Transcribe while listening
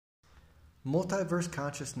Multiverse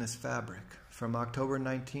Consciousness Fabric from October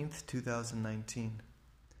 19th, 2019.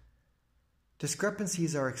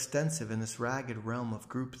 Discrepancies are extensive in this ragged realm of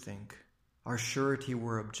groupthink. Our surety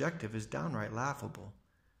we're objective is downright laughable.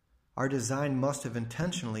 Our design must have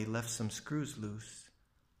intentionally left some screws loose.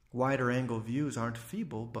 Wider angle views aren't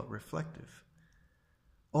feeble but reflective.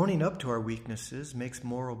 Owning up to our weaknesses makes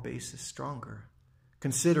moral basis stronger.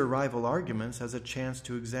 Consider rival arguments as a chance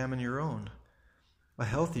to examine your own. A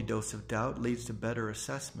healthy dose of doubt leads to better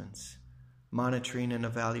assessments. Monitoring and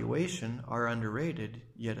evaluation are underrated,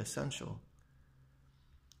 yet essential.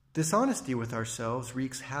 Dishonesty with ourselves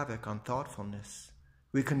wreaks havoc on thoughtfulness.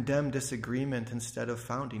 We condemn disagreement instead of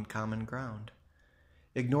founding common ground.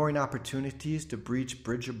 Ignoring opportunities to breach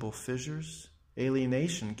bridgeable fissures,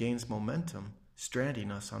 alienation gains momentum, stranding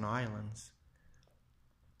us on islands.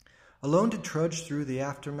 Alone to trudge through the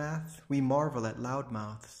aftermath, we marvel at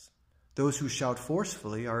loudmouths. Those who shout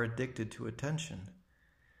forcefully are addicted to attention.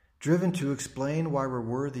 Driven to explain why we're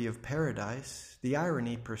worthy of paradise, the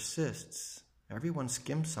irony persists. Everyone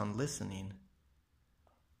skimps on listening.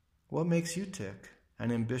 What makes you tick?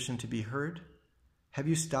 An ambition to be heard? Have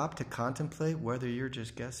you stopped to contemplate whether you're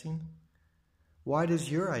just guessing? Why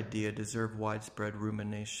does your idea deserve widespread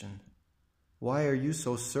rumination? Why are you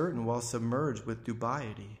so certain while submerged with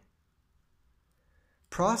dubiety?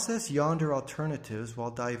 Process yonder alternatives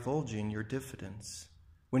while divulging your diffidence.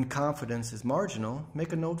 When confidence is marginal,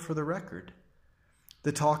 make a note for the record.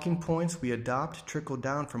 The talking points we adopt trickle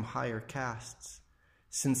down from higher castes.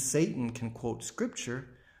 Since Satan can quote scripture,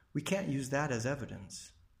 we can't use that as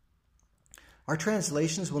evidence. Our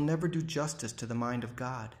translations will never do justice to the mind of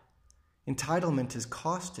God. Entitlement is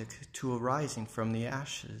caustic to a rising from the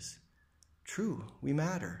ashes. True, we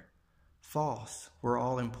matter. False, we're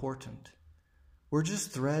all important. We're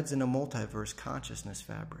just threads in a multiverse consciousness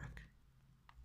fabric.